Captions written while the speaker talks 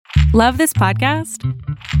Love this podcast?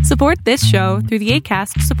 Support this show through the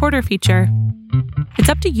Acast supporter feature. It's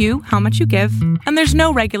up to you how much you give, and there's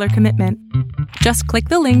no regular commitment. Just click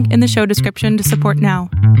the link in the show description to support now.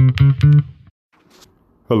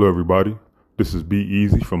 Hello, everybody. This is Be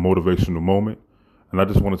Easy from Motivational Moment, and I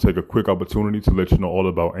just want to take a quick opportunity to let you know all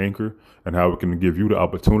about Anchor and how it can give you the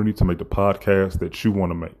opportunity to make the podcast that you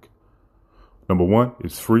want to make. Number one,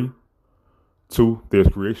 it's free. Two, there's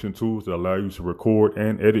creation tools that allow you to record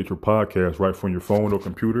and edit your podcast right from your phone or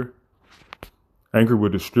computer. Anchor will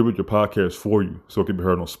distribute your podcast for you so it can be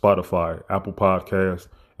heard on Spotify, Apple Podcasts,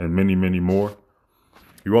 and many, many more.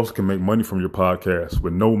 You also can make money from your podcast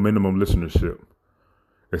with no minimum listenership.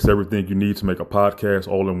 It's everything you need to make a podcast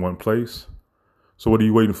all in one place. So what are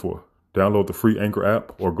you waiting for? Download the free Anchor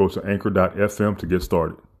app or go to anchor.fm to get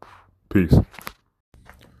started. Peace.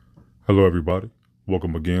 Hello, everybody.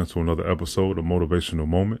 Welcome again to another episode of Motivational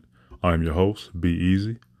Moment. I am your host, Be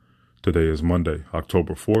Easy. Today is Monday,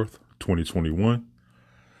 October 4th, 2021.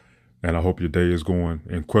 And I hope your day is going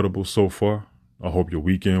incredible so far. I hope your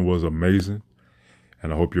weekend was amazing.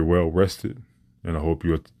 And I hope you're well rested. And I hope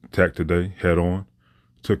you attacked today head on,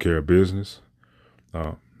 took care of business.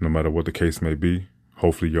 No matter what the case may be.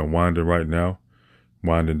 Hopefully you're winding right now,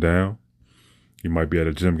 winding down. You might be at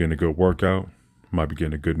a gym getting a good workout. Might be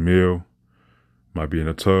getting a good meal. Might be in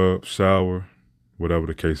a tub, shower, whatever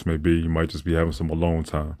the case may be. You might just be having some alone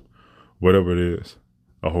time. Whatever it is,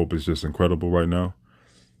 I hope it's just incredible right now.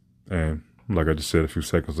 And like I just said a few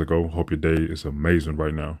seconds ago, hope your day is amazing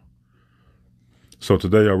right now. So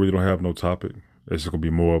today I really don't have no topic. It's just going to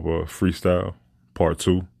be more of a freestyle, part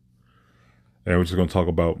 2. And we're just going to talk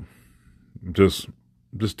about just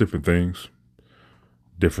different things,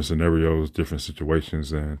 different scenarios, different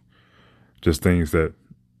situations, and just things that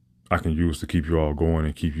I can use to keep you all going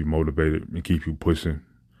and keep you motivated and keep you pushing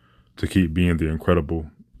to keep being the incredible,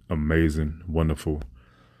 amazing, wonderful,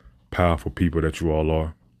 powerful people that you all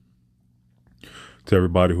are. To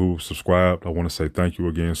everybody who subscribed, I want to say thank you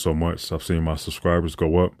again so much. I've seen my subscribers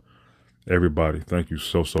go up. Everybody, thank you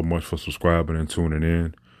so much for subscribing and tuning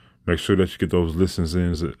in. Make sure that you get those listens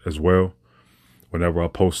in as well. Whenever I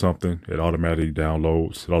post something, it automatically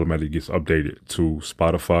downloads. It automatically gets updated to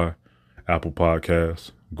Spotify, Apple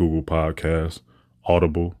Podcasts, Google Podcasts,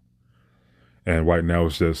 Audible. And right now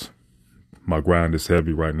it's just, my grind is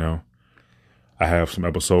heavy right now. I have some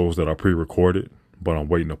episodes that are pre-recorded, but I'm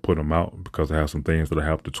waiting to put them out because I have some things that I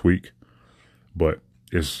have to tweak. But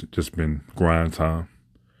it's just been grind time.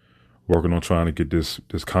 Working on trying to get this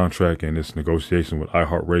contract and this negotiation with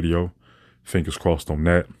iHeartRadio. Fingers crossed on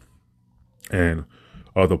that. And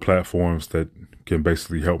other platforms that can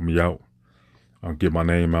basically help me out. Get my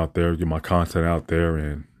name out there, get my content out there,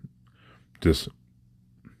 and just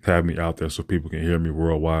have me out there so people can hear me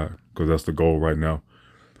worldwide, because that's the goal right now.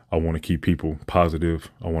 I want to keep people positive.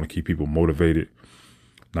 I want to keep people motivated,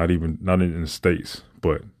 not in the States,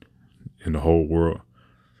 but in the whole world.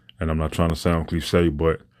 And I'm not trying to sound cliche,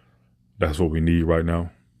 but that's what we need right now.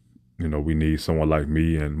 You know, we need someone like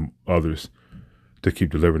me and others to keep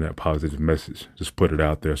delivering that positive message. Just put it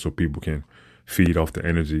out there so people can feed off the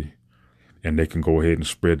energy. And they can go ahead and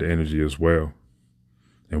spread the energy as well.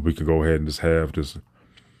 And we can go ahead and just have just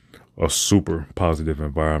a super positive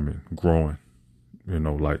environment growing,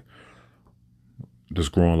 like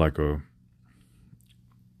just growing like a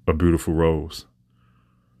beautiful rose.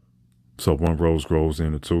 So one rose grows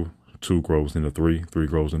into two grows into three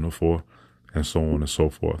grows into 4, and so on and so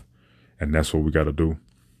forth. And that's what we got to do.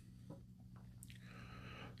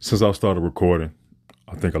 Since I started recording,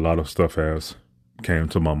 I think a lot of stuff has came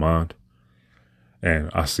to my mind.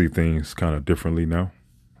 And I see things kind of differently now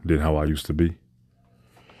than how I used to be.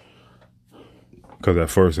 Because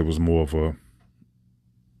at first it was more of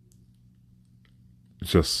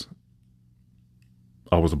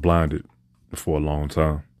I was blinded for a long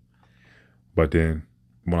time. But then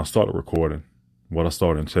when I started recording, when I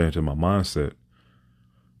started changing my mindset,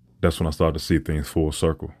 that's when I started to see things full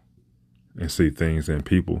circle and see things and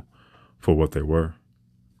people for what they were.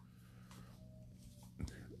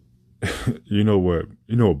 You know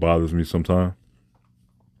what bothers me sometimes?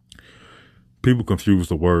 People confuse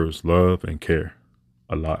the words love and care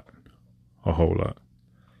a whole lot.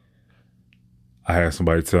 I had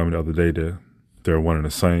somebody tell me the other day that they're one and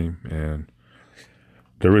the same, and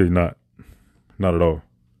they're really not at all.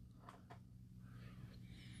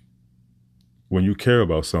 When you care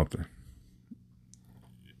about something,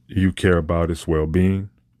 you care about its well-being,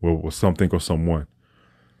 with something or someone.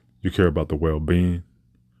 You care about the well-being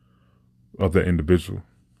of the individual.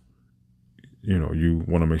 You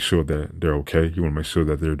want to make sure that they're okay. You want to make sure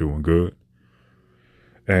that they're doing good.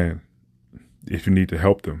 And if you need to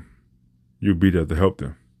help them, you'll be there to help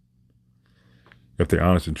them if they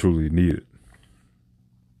honest and truly need it.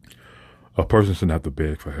 A person shouldn't have to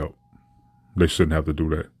beg for help. They shouldn't have to do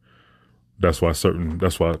that. That's why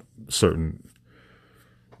certain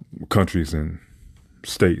countries and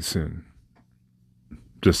states and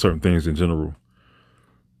just certain things in general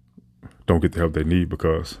don't get the help they need,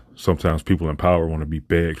 because sometimes people in power want to be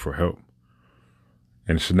begged for help.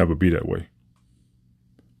 And it should never be that way.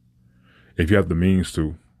 If you have the means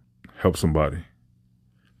to help somebody,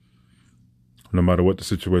 no matter what the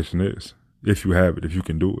situation is, if you have it, if you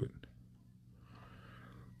can do it,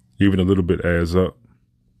 even a little bit adds up.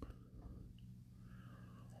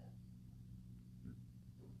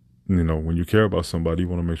 You know, when you care about somebody, you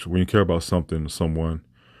want to make sure, when you care about something, someone,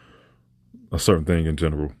 a certain thing in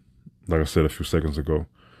general, like I said a few seconds ago,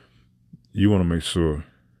 you want to make sure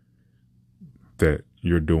that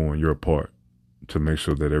you're doing your part to make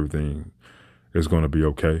sure that everything is going to be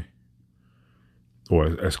okay, or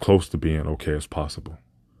as close to being okay as possible.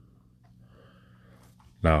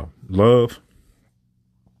 Now, love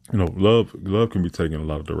can be taken in a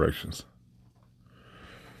lot of directions.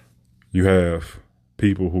 You have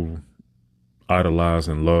people who idolize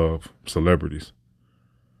and love celebrities.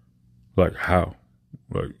 Like, how?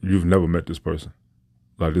 Like, you've never met this person.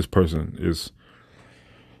 Like, this person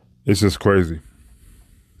it's just crazy.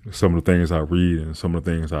 Some of the things I read and some of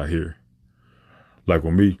the things I hear. Like,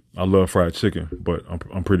 with me, I love fried chicken, but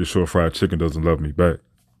I'm pretty sure fried chicken doesn't love me back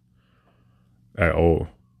at all.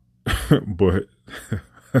 But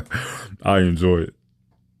I enjoy it.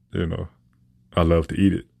 You know, I love to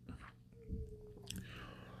eat it.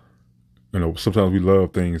 You know, sometimes we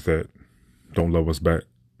love things that don't love us back.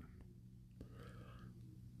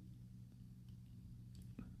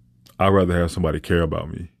 I'd rather have somebody care about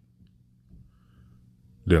me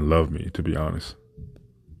than love me, to be honest.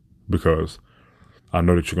 Because I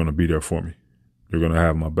know that you're going to be there for me. You're going to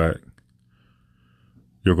have my back.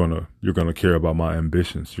 You're going to care about my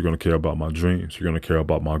ambitions. You're going to care about my dreams. You're going to care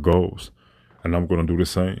about my goals. And I'm going to do the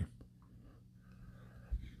same.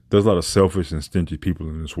 There's a lot of selfish and stingy people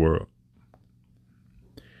in this world.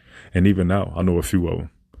 And even now, I know a few of them.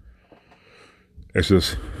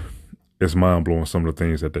 It's mind blowing, some of the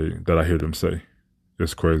things that I hear them say.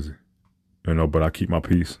 It's crazy, you know. But I keep my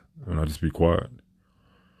peace and I just be quiet,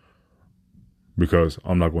 because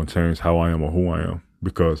I'm not going to change how I am or who I am.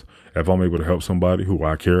 Because if I'm able to help somebody who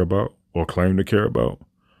I care about or claim to care about,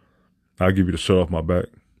 I'll give you the shirt off my back,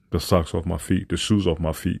 the socks off my feet, the shoes off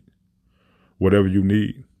my feet, whatever you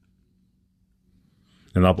need.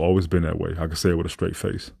 And I've always been that way. I can say it with a straight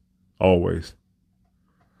face. Always.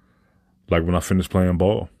 Like, when I finished playing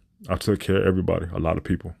ball, I took care of everybody, a lot of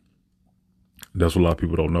people. That's what a lot of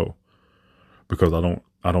people don't know. Because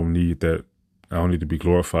I don't need that. I don't need to be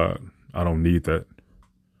glorified. I don't need that.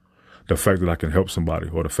 The fact that I can help somebody,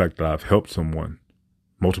 or the fact that I've helped someone,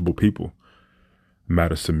 multiple people,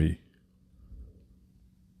 matters to me.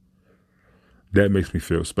 That makes me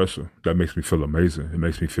feel special. That makes me feel amazing. It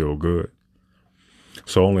makes me feel good.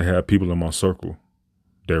 So I only have people in my circle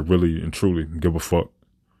that really and truly give a fuck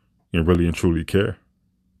and really and truly care.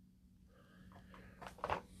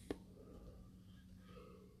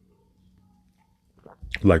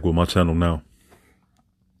 Like with my channel now,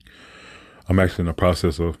 I'm actually in the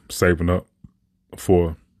process of saving up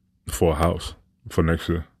for a house for next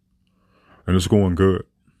year. And it's going good.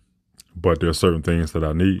 But there are certain things that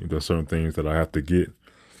I need. There are certain things that I have to get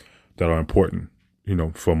that are important, you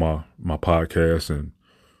know, for my podcast and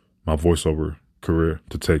my voiceover career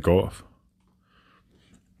to take off.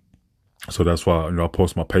 So that's why, you know, I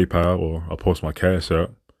post my PayPal or I post my Cash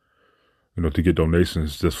App, you know, to get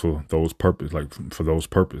donations just for those purpose, like for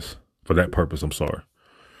that purpose, I'm sorry.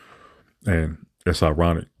 And it's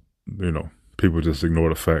ironic, you know, people just ignore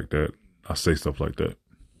the fact that I say stuff like that.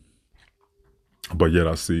 But yet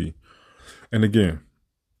I see, and again,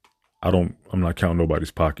 I'm not counting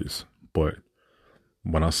nobody's pockets, but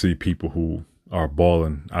when I see people who are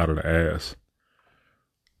balling out of the ass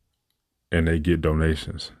and they get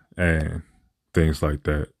donations and things like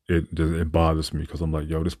that, it bothers me, because I'm like,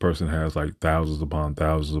 yo, this person has like thousands upon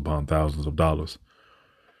thousands of dollars,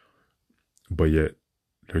 but yet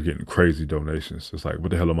they're getting crazy donations. It's like,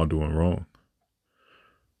 what the hell am I doing wrong?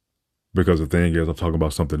 Because the thing is, I'm talking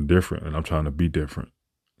about something different and I'm trying to be different.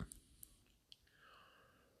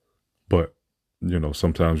 But, you know,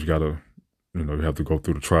 sometimes you have to go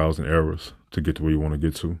through the trials and errors to get to where you want to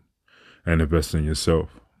get to and invest in yourself.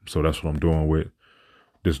 So that's what I'm doing with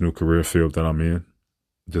this new career field that I'm in.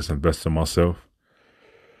 Just invest in myself.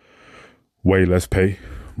 Way less pay,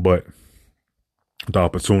 but the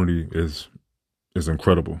opportunity is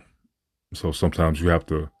incredible. So sometimes you have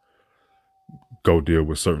to go deal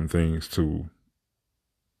with certain things to,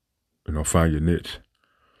 find your niche.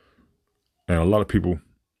 And a lot of people,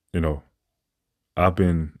 I've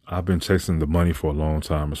been chasing the money for a long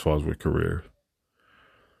time as far as with career,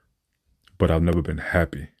 but I've never been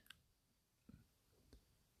happy.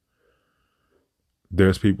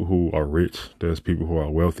 There's people who are rich. There's people who are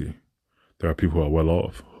wealthy. There are people who are well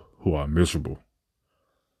off, who are miserable.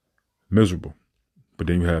 But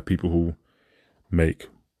then you have people who make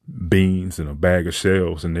beans in a bag of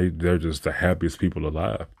shells, and they're just the happiest people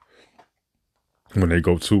alive when they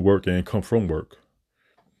go to work and come from work.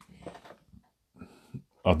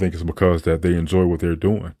 I think it's because that they enjoy what they're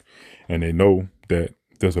doing, and they know that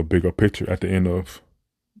there's a bigger picture at the end of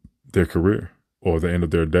their career or the end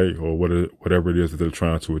of their day or whatever it is that they're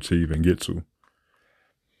trying to achieve and get to.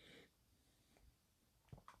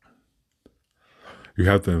 You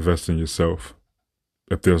have to invest in yourself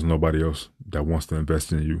if there's nobody else that wants to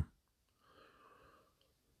invest in you.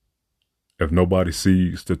 If nobody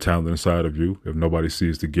sees the talent inside of you, if nobody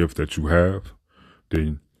sees the gift that you have,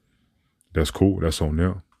 then that's cool. That's on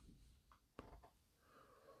them.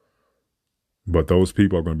 But those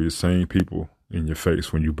people are going to be the same people in your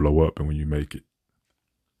face when you blow up and when you make it.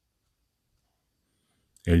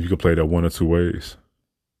 And you can play that one or two ways.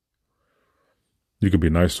 You can be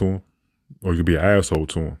nice to them, or you can be an asshole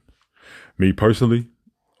to them. Me personally,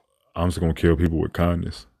 I'm just going to kill people with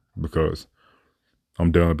kindness because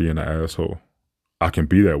I'm done being an asshole. I can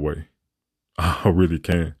be that way. I really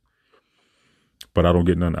can. But I don't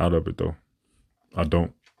get nothing out of it, though. I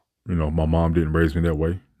don't. My mom didn't raise me that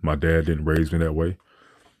way. My dad didn't raise me that way.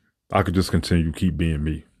 I could just continue to keep being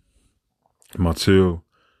me. My chill,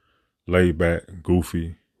 laid back,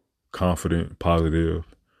 goofy, confident, positive,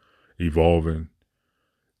 evolving,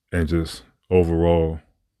 and just overall,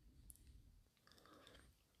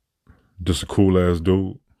 just a cool ass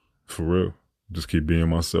dude, for real. Just keep being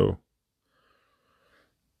myself.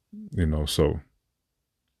 So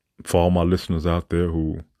for all my listeners out there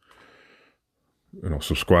who,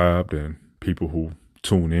 subscribed and people who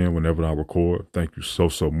tune in whenever I record, thank you so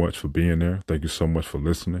much for being there. Thank you so much for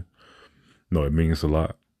listening. It means a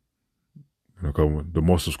lot. The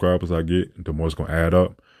more subscribers I get, the more it's going to add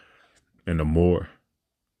up. And the more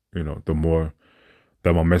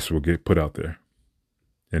that my message will get put out there.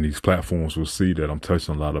 And these platforms will see that I'm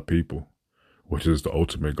touching a lot of people, which is the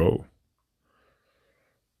ultimate goal.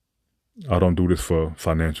 I don't do this for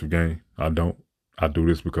financial gain. I don't. I do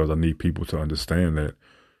this because I need people to understand that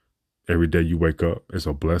every day you wake up is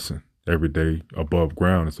a blessing. Every day above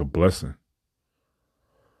ground is a blessing.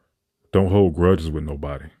 Don't hold grudges with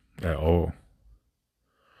nobody at all.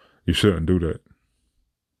 You shouldn't do that.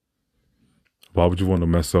 Why would you want to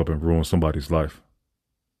mess up and ruin somebody's life?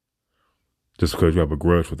 Just because you have a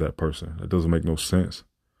grudge with that person. That doesn't make no sense.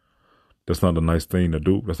 That's not a nice thing to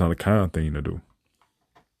do. That's not a kind thing to do.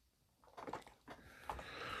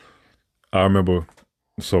 I remember,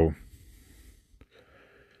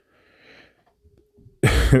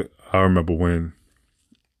 I remember when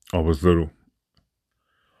I was little,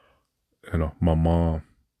 my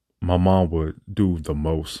mom would do the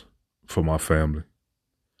most for my family.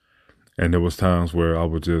 And there was times where I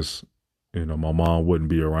would just, my mom wouldn't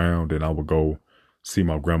be around and I would go see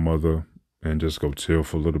my grandmother and just go chill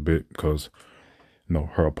for a little bit because,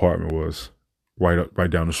 her apartment was right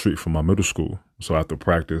down the street from my middle school. So after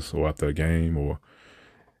practice or after a game, or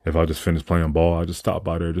if I just finished playing ball, I just stopped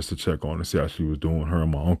by there just to check on her and see how she was doing, her and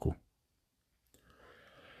my uncle.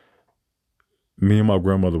 Me and my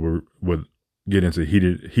grandmother would get into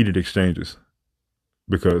heated exchanges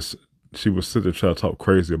because she would sit there trying to talk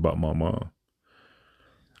crazy about my mom.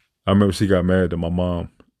 I remember she got mad that my mom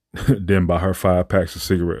didn't buy her 5 packs of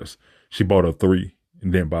cigarettes. She bought her 3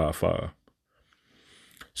 and didn't buy her 5.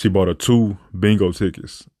 She bought her 2 bingo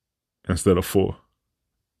tickets instead of 4.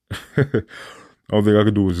 Only thing I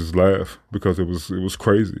could do was just laugh because it was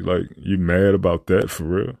crazy. Like, you mad about that for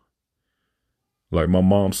real? Like, my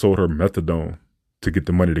mom sold her methadone to get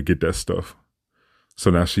the money to get that stuff.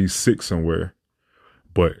 So now she's sick somewhere,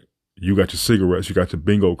 but you got your cigarettes, you got your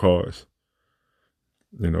bingo cards.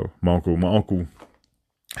 My uncle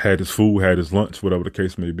had his food, had his lunch, whatever the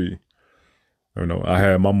case may be. I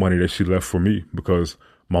had my money that she left for me because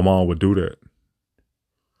my mom would do that.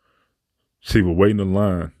 She would wait in the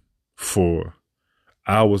line for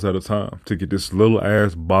hours at a time to get this little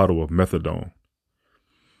ass bottle of methadone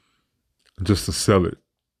just to sell it.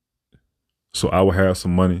 So I would have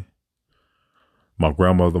some money. My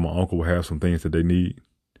grandmother, my uncle would have some things that they need.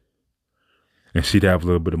 And she'd have a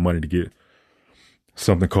little bit of money to get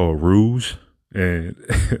something called Rouge and,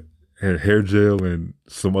 and hair gel and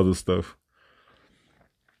some other stuff.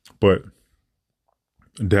 But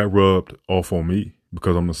that rubbed off on me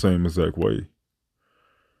because I'm the same exact way.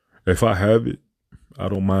 If I have it, I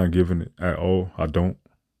don't mind giving it at all. I don't.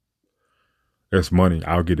 It's money.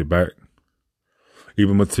 I'll get it back.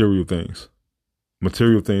 Even material things.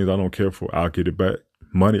 Material things I don't care for. I'll get it back.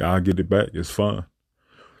 Money, I'll get it back. It's fine.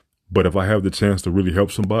 But if I have the chance to really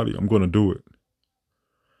help somebody, I'm going to do it.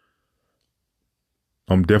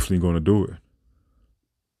 I'm definitely going to do it.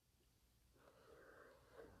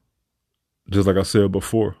 Just like I said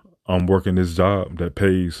before, I'm working this job that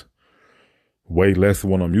pays way less than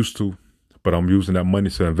what I'm used to, but I'm using that money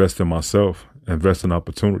to invest in myself, invest in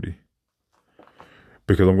opportunity.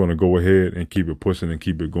 Because I'm going to go ahead and keep it pushing and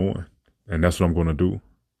keep it going. And that's what I'm going to do.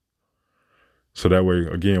 So that way,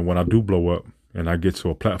 again, when I do blow up and I get to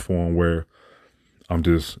a platform where I'm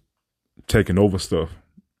just taking over stuff,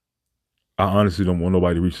 I honestly don't want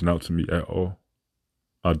nobody reaching out to me at all.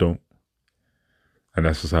 I don't. And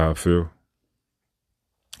that's just how I feel.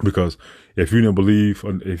 Because if you didn't believe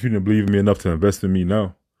in me enough to invest in me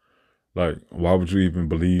now, like, why would you even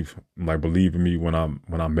believe in me when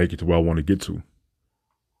I make it to where I want to get to?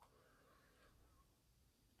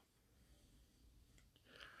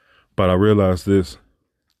 But I realized this: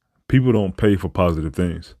 people don't pay for positive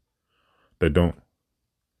things. They don't.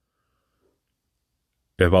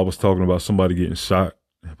 If I was talking about somebody getting shot,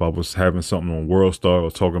 if I was having something on World Star or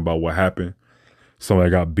talking about what happened, somebody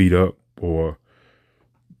got beat up, or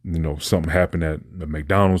something happened at the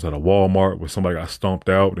McDonald's, at a Walmart, where somebody got stomped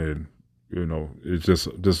out, and it's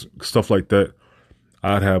just stuff like that,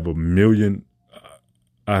 I'd have a million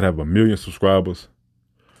subscribers,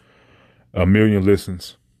 a million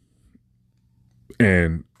listens,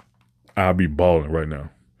 and I'd be balling right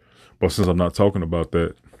now. But since I'm not talking about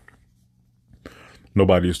that,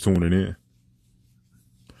 nobody is tuning in.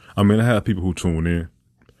 I mean, I have people who tune in,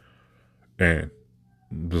 and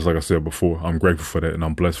just like I said before, I'm grateful for that and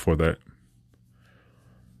I'm blessed for that.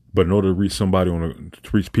 But in order to reach to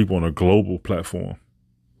reach people on a global platform,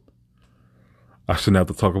 I shouldn't have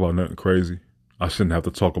to talk about nothing crazy. I shouldn't have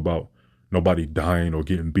to talk about nobody dying or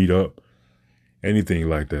getting beat up, anything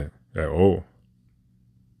like that at all.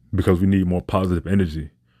 Because we need more positive energy.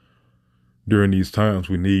 During these times,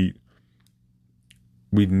 we need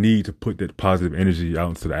to put that positive energy out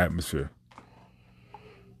into the atmosphere.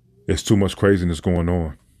 It's too much craziness going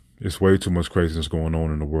on. It's way too much craziness going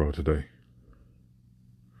on in the world today.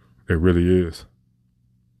 It really is.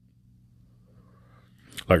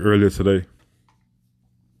 Like earlier today,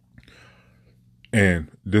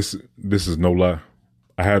 and this is no lie,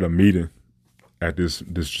 I had a meeting at this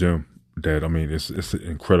gym that, it's an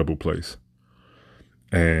incredible place.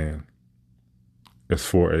 And it's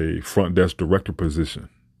for a front desk director position.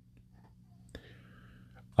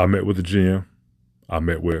 I met with the GM. I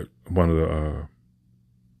met with one of the,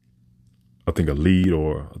 I think a lead,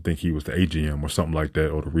 or I think he was the AGM or something like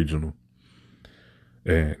that, or the regional.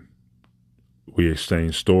 And we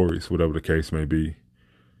exchanged stories, whatever the case may be.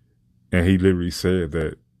 And he literally said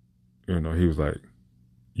that, he was like,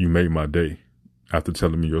 "You made my day," after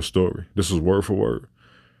telling me your story. This was word for word.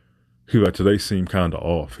 He was like, "Today seemed kind of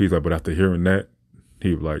off." He's like, "But after hearing that,"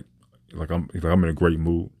 he was I'm in a great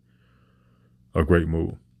mood. A great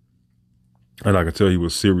mood. And I could tell he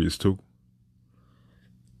was serious too.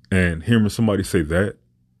 And hearing somebody say that,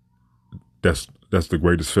 that's the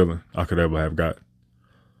greatest feeling I could ever have got.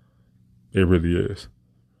 It really is.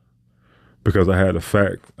 Because I had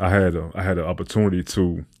an opportunity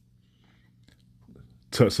to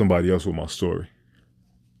touch somebody else with my story.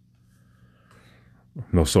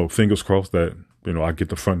 So fingers crossed that, I get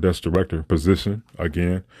the front desk director position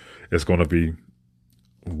again. It's going to be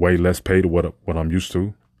way less paid than what I'm used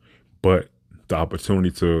to, but the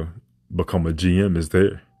opportunity to become a GM is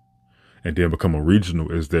there, and then become a regional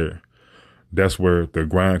is there. That's where the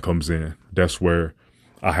grind comes in. That's where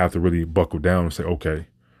I have to really buckle down and say, okay,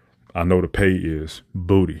 I know the pay is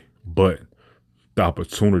booty, but the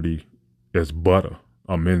opportunity is butter.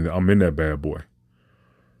 I'm in that bad boy.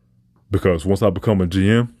 Because once I become a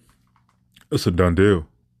GM, it's a done deal.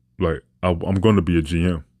 Like, I'm going to be a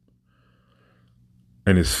GM.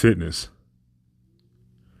 And it's fitness.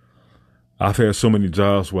 I've had so many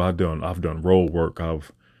jobs where I've done road work.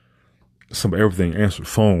 Everything, answered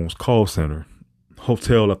phones, call center,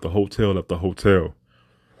 hotel after hotel after hotel.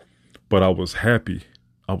 But I was happy.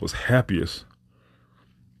 I was happiest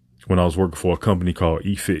when I was working for a company called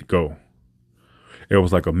eFit Go. It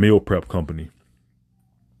was like a meal prep company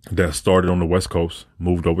that started on the West Coast,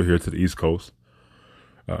 moved over here to the East Coast.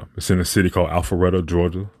 It's in a city called Alpharetta,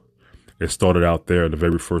 Georgia. It started out there, the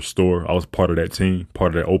very first store. I was part of that team,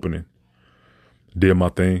 part of that opening. Did my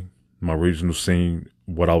thing. My regional scene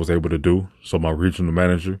what I was able to do. So my regional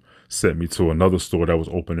manager sent me to another store that was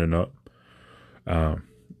opening up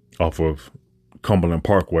off of Cumberland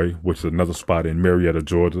Parkway, which is another spot in Marietta,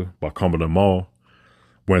 Georgia, by Cumberland Mall.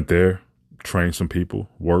 Went there, trained some people,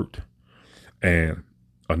 worked, and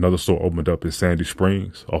another store opened up in Sandy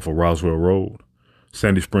Springs off of Roswell Road.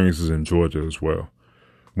 Sandy Springs is in Georgia as well.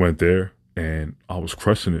 Went there, and I was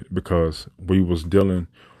crushing it because we was dealing,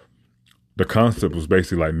 the concept was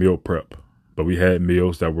basically like meal prep, but we had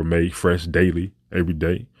meals that were made fresh daily, every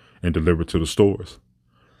day, and delivered to the stores.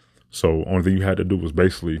 So only thing you had to do was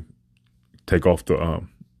basically take off the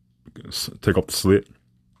slit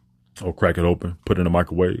or crack it open, put it in the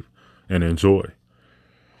microwave, and enjoy.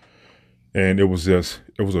 And it was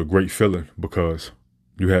a great feeling because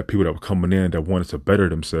you had people that were coming in that wanted to better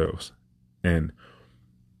themselves. And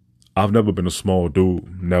I've never been a small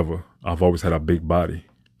dude, never. I've always had a big body,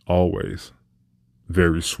 always.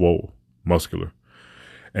 Very swole, muscular.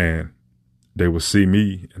 And they would see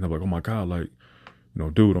me and they're like, oh my God, like, you know,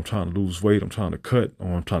 dude, I'm trying to lose weight. I'm trying to cut, or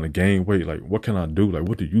I'm trying to gain weight. Like, what can I do? Like,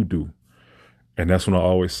 what do you do? And that's when I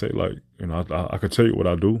always say, like, you know, I could tell you what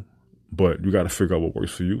I do, but you got to figure out what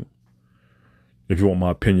works for you. If you want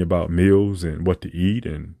my opinion about meals and what to eat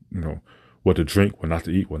and, you know, what to drink, what not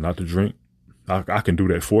to eat, what not to drink, I can do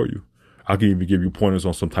that for you. I can even give you pointers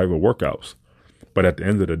on some type of workouts. But at the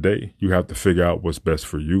end of the day, you have to figure out what's best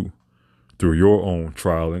for you through your own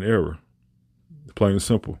trial and error. Plain and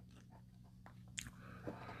simple.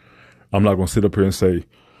 I'm not going to sit up here and say,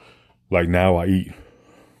 like, now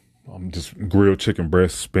I'm just grilled chicken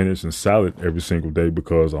breast, spinach, and salad every single day,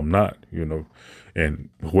 because I'm not, you know. And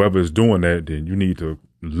whoever is doing that, then you need to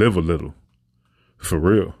live a little, for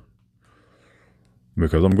real.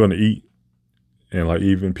 Because I'm going to eat. And like,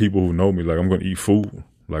 even people who know me, like, I'm going to eat food.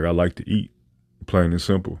 Like, I like to eat, plain and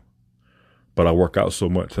simple. But I work out so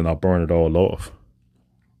much and I burn it all off.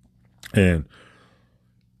 And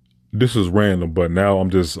this is random, but now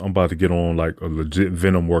I'm about to get on like a legit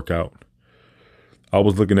Venom workout. I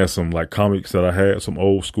was looking at some like comics that I had, some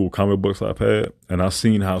old school comic books I've had, and I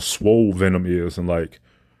seen how swole Venom is, and like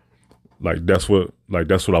that's what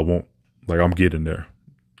I want. Like, I'm getting there.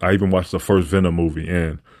 I even watched the first Venom movie,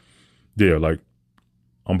 and yeah, like,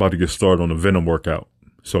 I'm about to get started on the Venom workout.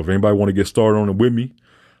 So if anybody want to get started on it with me,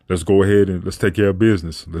 let's go ahead and let's take care of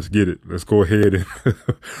business. Let's get it. Let's go ahead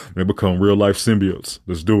and become real life symbiotes.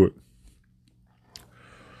 Let's do it.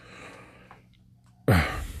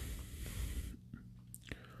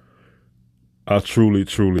 I truly,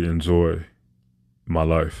 truly enjoy my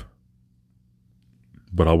life,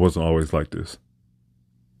 but I wasn't always like this.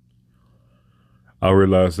 I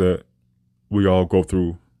realized that we all go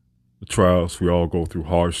through trials, we all go through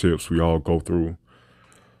hardships, we all go through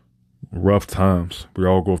rough times, we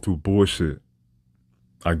all go through bullshit.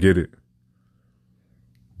 I get it.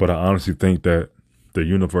 But I honestly think that the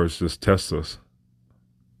universe just tests us.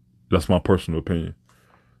 That's my personal opinion.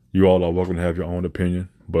 You all are welcome to have your own opinion,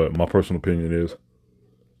 but my personal opinion is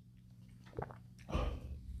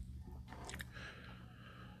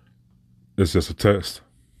it's just a test.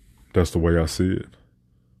 That's the way I see it.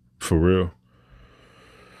 For real.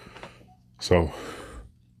 So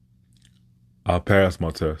I passed my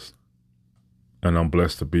test, and I'm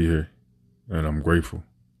blessed to be here, and I'm grateful.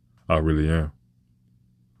 I really am.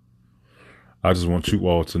 I just want you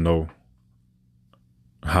all to know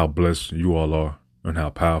how blessed you all are and how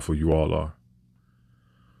powerful you all are.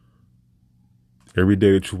 Every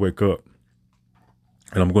day that you wake up,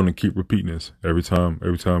 and I'm going to keep repeating this every time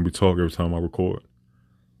we talk, every time I record.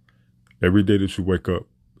 Every day that you wake up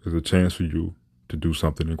is a chance for you to do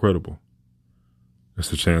something incredible.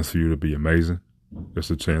 It's a chance for you to be amazing.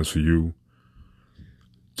 It's a chance for you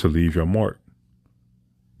to leave your mark.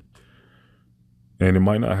 And it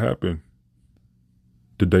might not happen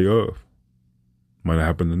the day of. Might not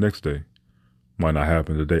happen the next day. Might not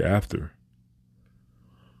happen the day after.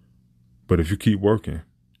 But if you keep working,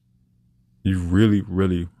 you really,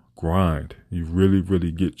 really grind. You really,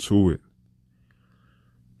 really get to it.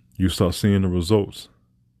 You start seeing the results.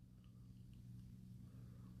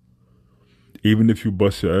 Even if you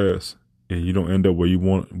bust your ass and you don't end up where you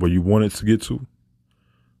want it to get to,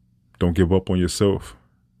 don't give up on yourself.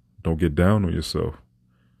 Don't get down on yourself.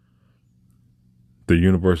 The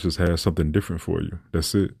universe just has something different for you.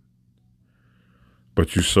 That's it.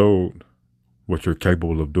 But you showed what you're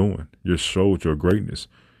capable of doing. You showed your greatness.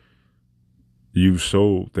 You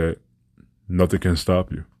showed that nothing can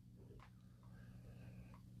stop you.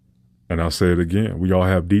 And I'll say it again. We all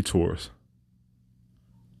have detours.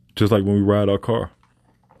 Just like when we ride our car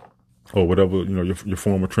or whatever, you know, your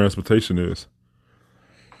form of transportation is.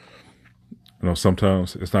 You know,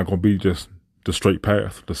 sometimes it's not going to be just the straight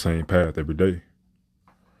path, the same path every day.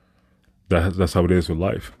 That's how it is with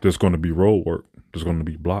life. There's going to be road work. There's going to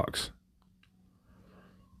be blocks.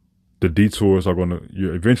 The detours are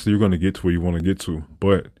eventually you're going to get to where you want to get to,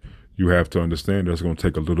 but you have to understand that's going to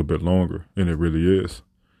take a little bit longer, and it really is.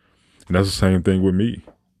 And that's the same thing with me.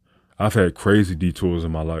 I've had crazy detours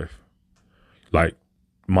in my life. Like,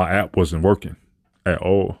 my app wasn't working at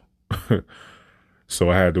all. So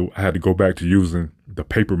I had to go back to using the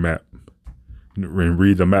paper map and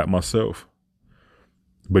read the map myself.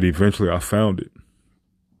 But eventually I found it.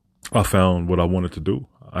 I found what I wanted to do.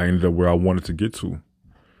 I ended up where I wanted to get to.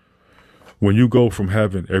 When you go from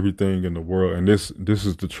having everything in the world, and this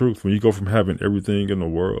is the truth, when you go from having everything in the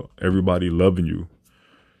world, everybody loving you,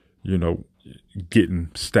 you know, getting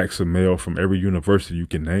stacks of mail from every university you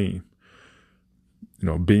can name, you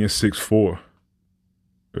know, being 6'4",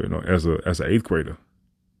 you know, as an 8th grader,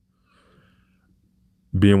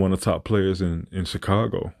 being one of the top players in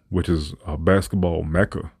Chicago, which is a basketball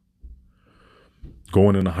mecca,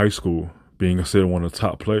 going into high school, being considered one of the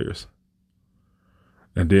top players,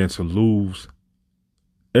 and then to lose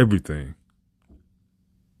everything,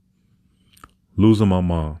 losing my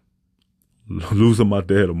mom, losing my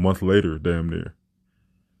dad a month later, damn near.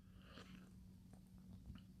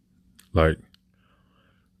 Like,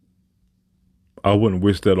 I wouldn't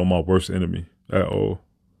wish that on my worst enemy at all,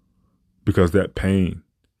 because that pain,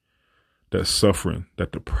 that suffering,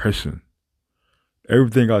 that depression,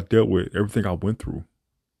 everything I dealt with, everything I went through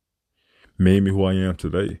made me who I am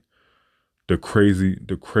today. The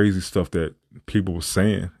crazy stuff that people were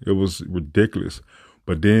saying, it was ridiculous.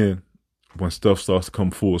 But then when stuff starts to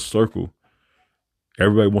come full circle,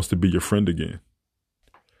 everybody wants to be your friend again.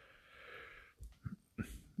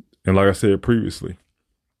 And like I said previously,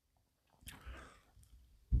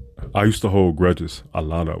 I used to hold grudges, a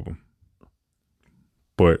lot of them,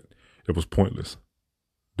 but it was pointless.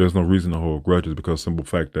 There's no reason to hold grudges, because simple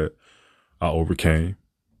fact that I overcame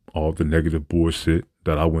all the negative bullshit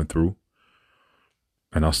that I went through,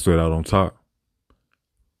 and I stood out on top.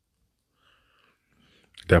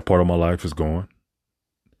 That part of my life is gone.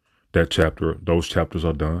 Those chapters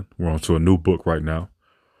are done. We're on to a new book right now,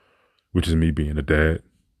 which is me being a dad,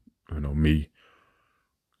 you know, me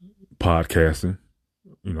podcasting,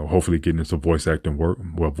 you know, hopefully getting into voice acting work,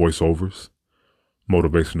 well, voiceovers,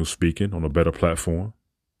 motivational speaking on a better platform,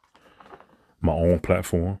 my own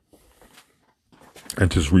platform,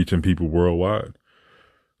 and just reaching people worldwide.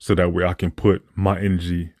 So that way I can put my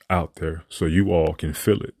energy out there so you all can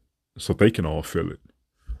feel it, so they can all feel it.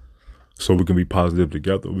 So we can be positive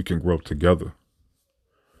together. We can grow together.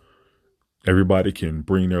 Everybody can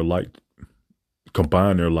bring their light,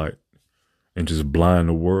 combine their light, and just blind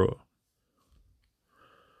the world.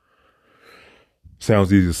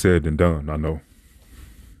 Sounds easier said than done, I know.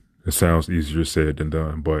 It sounds easier said than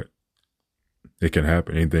done, but it can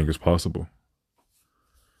happen. Anything is possible.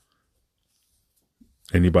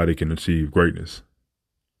 Anybody can achieve greatness.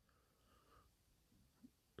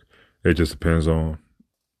 It just depends on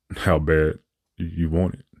how bad you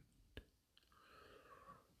want it.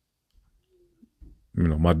 You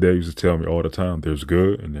know, my dad used to tell me all the time, there's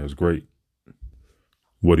good and there's great.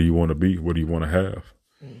 What do you want to be? What do you want to have?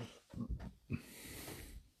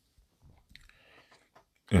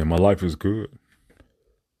 And my life is good.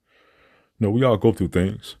 No, we all go through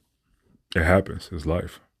things. It happens. It's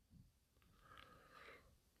life.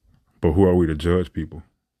 But who are we to judge people?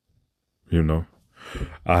 You know?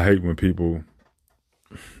 I hate when people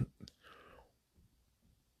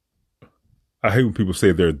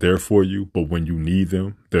say they're there for you, but when you need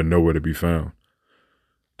them, they're nowhere to be found.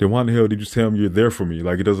 Then why in the hell did you tell me you're there for me?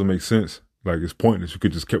 Like, it doesn't make sense. Like, it's pointless. You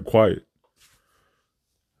could just kept quiet.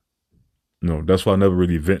 No, that's why I never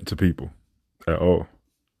really vent to people at all.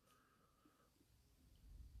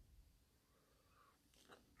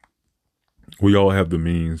 We all have the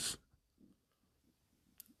means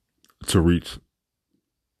to reach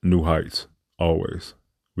new heights, always.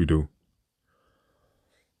 We do.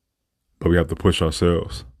 But we have to push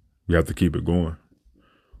ourselves. We have to keep it going.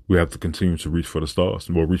 We have to continue to reach for the stars,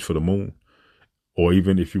 or reach for the moon. Or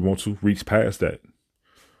even if you want to, reach past that.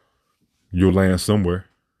 You'll land somewhere.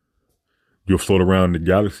 You'll float around the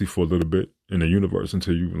galaxy for a little bit in the universe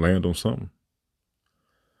until you land on something.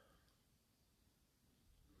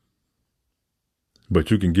 But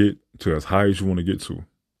you can get to as high as you want to get to.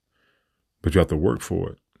 But you have to work for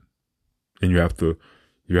it. And you have to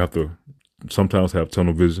sometimes have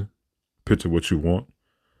tunnel vision, picture what you want,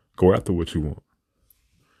 go after what you want.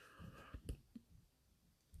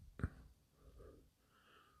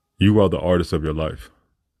 You are the artist of your life.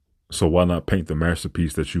 So why not paint the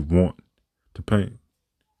masterpiece that you want to paint?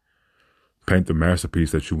 Paint the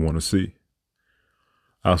masterpiece that you want to see.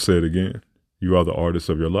 I'll say it again. You are the artist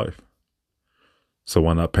of your life. So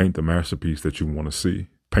why not paint the masterpiece that you want to see?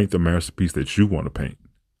 Paint the masterpiece that you want to paint.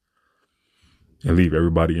 And leave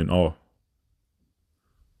everybody in awe.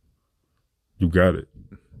 You got it.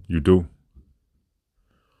 You do.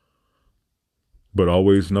 But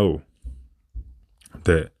always know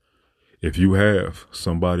that if you have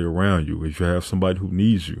somebody around you, if you have somebody who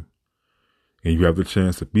needs you, and you have the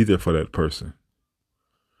chance to be there for that person,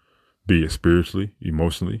 be it spiritually,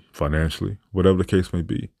 emotionally, financially, whatever the case may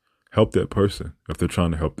be, help that person if they're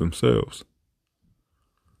trying to help themselves.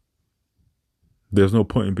 There's no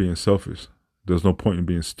point in being selfish. There's no point in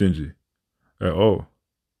being stingy at all.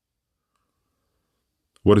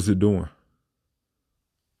 What is it doing?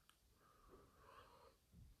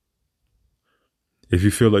 If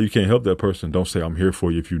you feel like you can't help that person, don't say, I'm here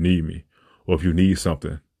for you if you need me. Or if you need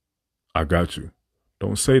something, I got you.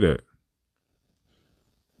 Don't say that.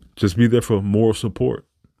 Just be there for moral support,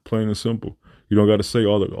 plain and simple. You don't got to say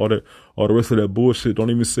all the rest of that bullshit. Don't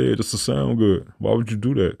even say it just to sound good. Why would you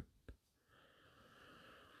do that?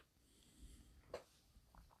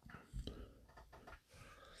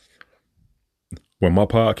 When my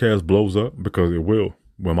podcast blows up, because it will.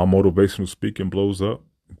 When my motivational speaking blows up,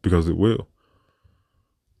 because it will.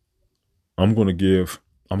 I'm gonna give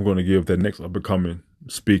that next up and coming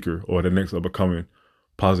speaker or the next up and coming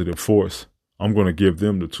positive force. I'm gonna give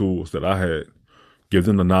them the tools that I had, give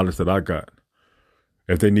them the knowledge that I got.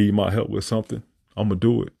 If they need my help with something, I'm gonna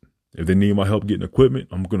do it. If they need my help getting equipment,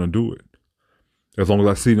 I'm gonna do it. As long as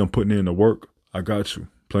I see them putting in the work, I got you.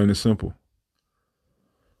 Plain and simple.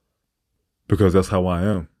 Because that's how I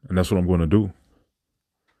am, and that's what I'm gonna do.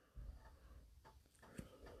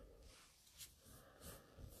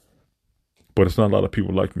 But it's not a lot of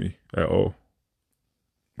people like me at all.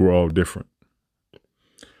 We're all different.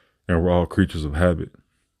 And we're all creatures of habit.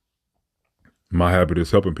 My habit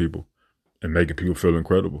is helping people and making people feel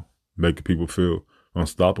incredible, making people feel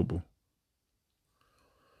unstoppable.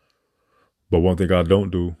 But one thing I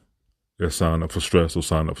don't do is sign up for stress or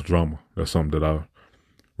sign up for drama. That's something that I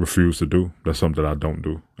refuse to do. That's something that I don't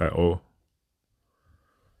do at all.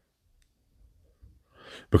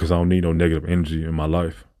 Because I don't need no negative energy in my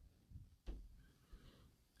life.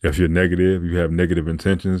 If you're negative, you have negative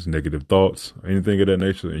intentions, negative thoughts, anything of that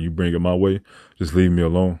nature, and you bring it my way, just leave me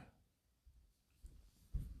alone.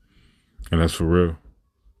 And that's for real.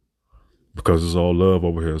 Because it's all love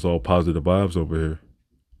over here. It's all positive vibes over here.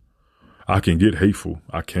 I can get hateful.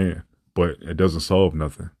 I can. But it doesn't solve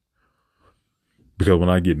nothing. Because when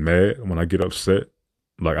I get mad, when I get upset,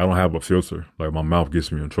 like I don't have a filter. Like my mouth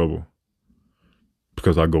gets me in trouble.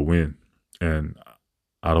 Because I go in. And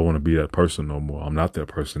I don't want to be that person no more. I'm not that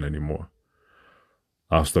person anymore.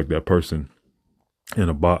 I stuck that person in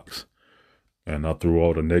a box. And I threw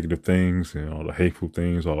all the negative things and all the hateful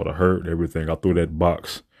things, all the hurt, everything. I threw that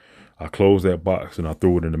box. I closed that box and I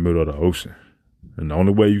threw it in the middle of the ocean. And the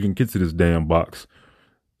only way you can get to this damn box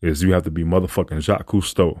is you have to be motherfucking Jacques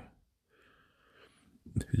Cousteau.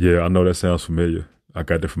 Yeah, I know that sounds familiar. I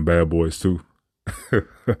got that from Bad Boys too.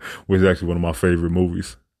 Which is actually one of my favorite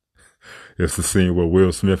movies. It's the scene where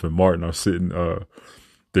Will Smith and Martin are sitting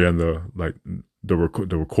there in the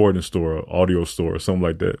recording store, or audio store, or something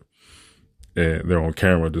like that, and they're on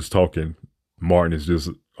camera just talking. Martin is just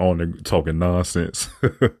on there talking nonsense.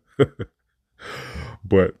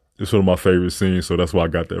 But it's one of my favorite scenes, so that's where I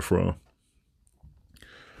got that from.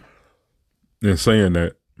 And saying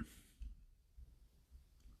that,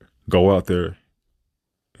 go out there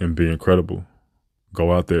and be incredible.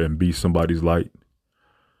 Go out there and be somebody's light.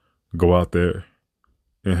 Go out there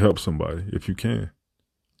and help somebody if you can.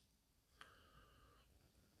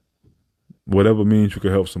 Whatever means you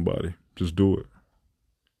can help somebody, just do it.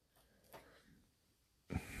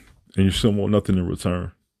 And you shouldn't want nothing in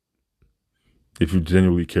return. If you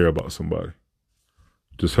genuinely care about somebody,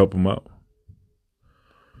 just help them out.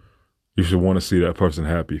 You should want to see that person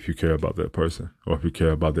happy if you care about that person or if you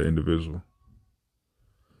care about that individual.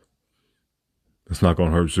 It's not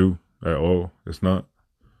going to hurt you at all. It's not.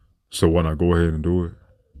 So why not go ahead and do it?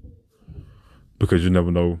 Because you never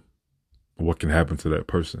know what can happen to that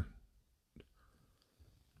person.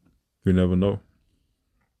 You never know.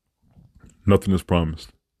 Nothing is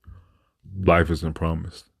promised. Life isn't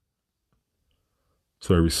promised.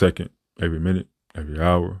 So every second, every minute, every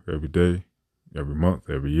hour, every day, every month,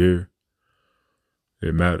 every year,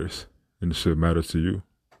 it matters. And it should matter to you.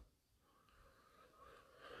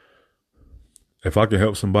 If I can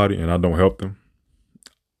help somebody and I don't help them,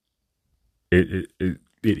 it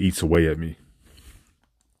eats away at me.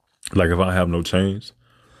 Like if I have no change,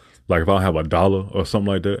 Like if I have $1 or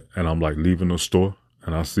something like that and I'm like leaving the store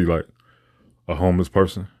and I see like a homeless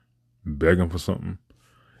person begging for something,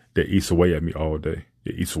 that eats away at me all day.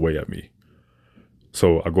 It eats away at me.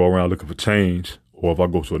 So I go around looking for change, or if I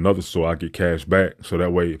go to another store, I get cash back. So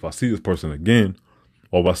that way, if I see this person again,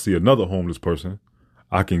 or if I see another homeless person,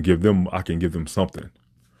 I can give them something.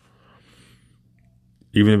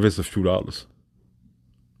 Even if it's a few dollars.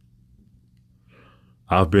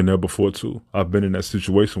 I've been there before too. I've been in that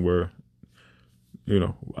situation where,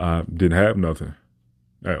 I didn't have nothing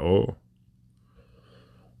at all.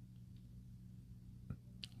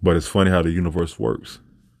 But it's funny how the universe works.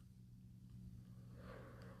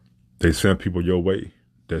 They send people your way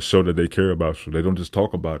that show that they care about you. They don't just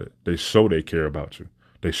talk about it. They show they care about you.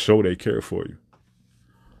 They show they care for you.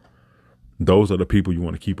 Those are the people you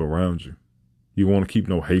want to keep around you. You want to keep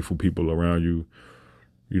no hateful people around you.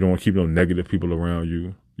 You don't want to keep no negative people around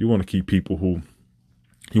you. You want to keep people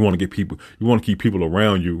you want to keep people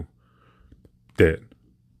around you that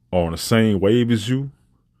are on the same wave as you,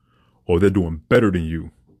 or they're doing better than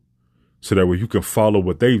you. So that way you can follow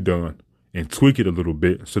what they've done and tweak it a little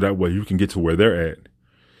bit, so that way you can get to where they're at.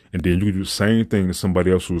 And then you can do the same thing to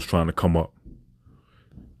somebody else who's trying to come up.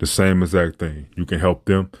 The same exact thing. You can help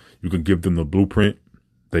them. You can give them the blueprint.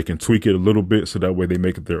 They can tweak it a little bit so that way they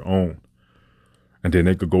make it their own. And then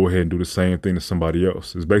they could go ahead and do the same thing to somebody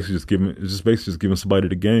else. It's basically just giving somebody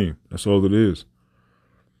the game. That's all it is.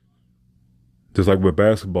 Just like with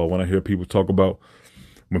basketball, when I hear people talk about,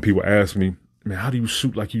 when people ask me, man, how do you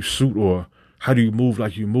shoot like you shoot, or how do you move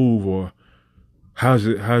like you move, or how's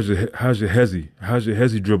your hezzy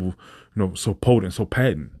dribble, so potent, so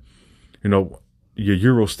patent. Your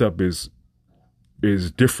Euro step is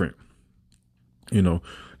different.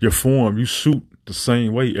 Your form, you shoot the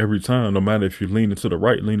same way every time, no matter if you're leaning to the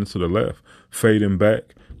right, leaning to the left, fading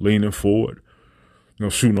back, leaning forward,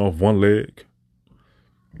 shooting off one leg.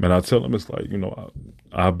 And I tell them, it's like,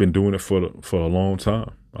 I've been doing it for a long time.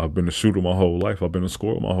 I've been a shooter my whole life. I've been a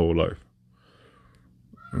scorer my whole life.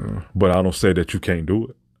 But I don't say that you can't do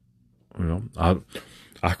it.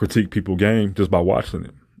 I critique people's game just by watching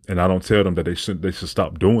it. And I don't tell them that they should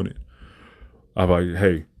stop doing it. I'm like,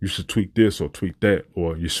 hey, you should tweak this or tweak that,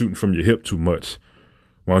 or you're shooting from your hip too much.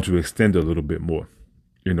 Why don't you extend it a little bit more?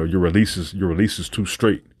 Your release is too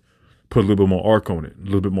straight. Put a little bit more arc on it, a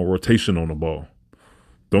little bit more rotation on the ball.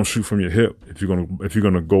 Don't shoot from your hip. If you're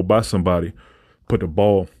gonna go by somebody, keep the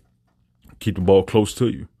ball close to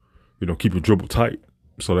you. Keep your dribble tight,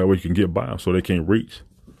 so that way you can get by them, so they can't reach.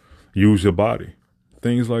 Use your body,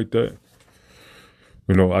 things like that.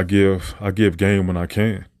 I give game when I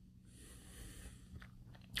can.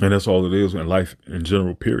 And that's all it is in life in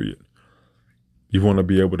general, period. You want to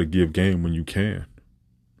be able to give game when you can.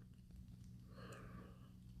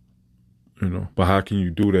 But how can you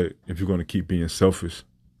do that if you're going to keep being selfish?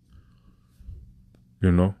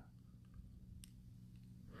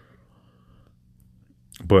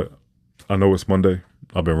 But I know it's Monday.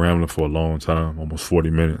 I've been rambling for a long time, almost 40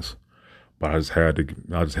 minutes. But I just had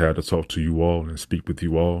to talk to you all and speak with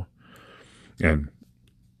you all. And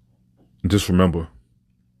just remember,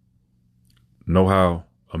 know how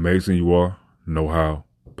amazing you are, know how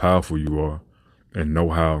powerful you are, and know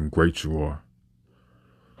how great you are.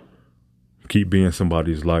 Keep being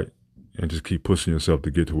somebody's light and just keep pushing yourself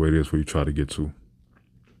to get to where it is where you try to get to.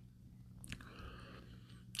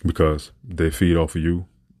 Because they feed off of you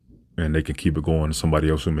and they can keep it going to somebody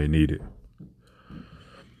else who may need it.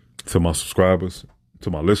 To my subscribers,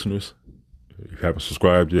 to my listeners, if you haven't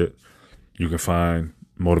subscribed yet, you can find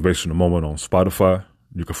Motivational Moment on Spotify.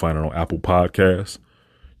 You can find it on Apple Podcasts.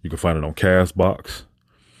 You can find it on Castbox.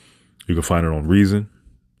 You can find it on Reason,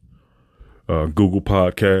 Google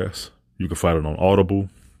Podcasts. You can find it on Audible.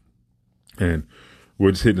 And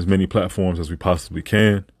we're just hitting as many platforms as we possibly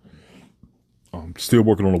can. Still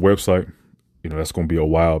working on a website. That's going to be a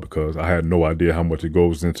while because I had no idea how much it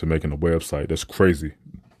goes into making a website. That's crazy.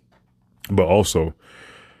 But also,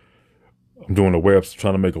 I'm trying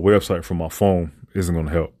to make a website from my phone isn't going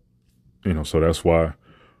to help. So that's why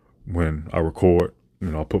when I record,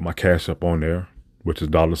 I'll put my Cash App on there, which is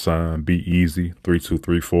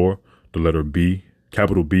 $BeEasy3234, the letter B,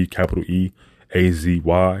 capital E,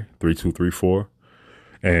 AZY 3234.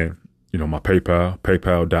 And, my PayPal,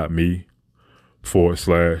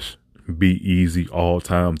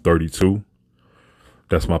 paypal.me/BeEasyAllTime32.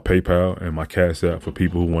 That's my PayPal and my Cash App for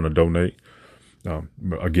people who want to donate.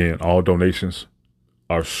 Again, all donations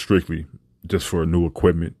are strictly just for new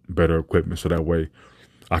equipment, better equipment, so that way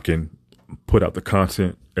I can put out the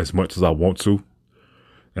content as much as I want to,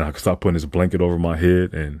 and I can stop putting this blanket over my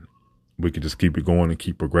head, and we can just keep it going and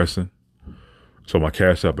keep progressing. So my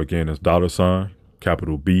Cash App again is $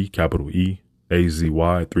 capital B, capital E,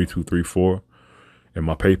 AZY3234. And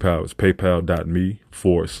my PayPal is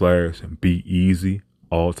paypal.me/BEASY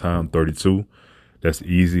alltime32. That's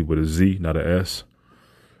easy with a Z, not a S.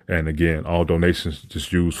 And again, all donations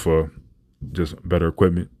just used for just better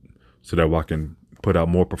equipment so that I can put out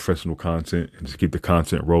more professional content and just keep the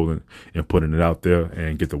content rolling and putting it out there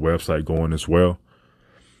and get the website going as well.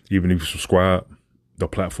 Even if you subscribe, the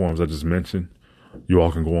platforms I just mentioned, you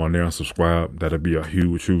all can go on there and subscribe. That'll be a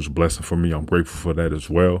huge, huge blessing for me. I'm grateful for that as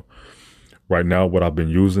well. Right now, what I've been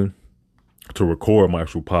using to record my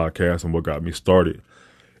actual podcast and what got me started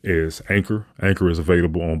is Anchor. Anchor is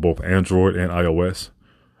available on both Android and iOS.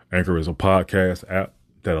 Anchor is a podcast app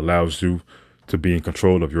that allows you to be in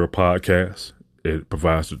control of your podcast. It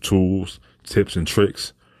provides the tools, tips, and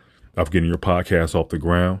tricks of getting your podcast off the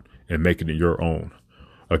ground and making it your own.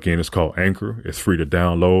 Again, it's called Anchor. It's free to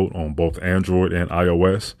download on both Android and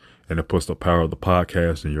iOS, and it puts the power of the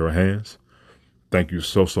podcast in your hands. Thank you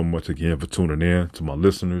so much again for tuning in to my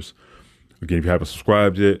listeners. Again, if you haven't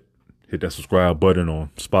subscribed yet, hit that subscribe button on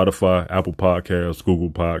Spotify, Apple Podcasts, Google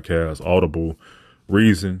Podcasts, Audible,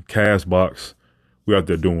 Reason, Castbox. We're out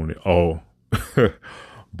there doing it all.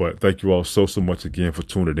 But thank you all so much again for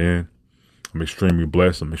tuning in. I'm extremely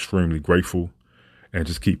blessed. I'm extremely grateful. And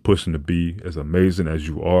just keep pushing to be as amazing as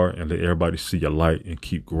you are and let everybody see your light and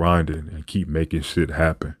keep grinding and keep making shit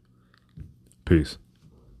happen. Peace.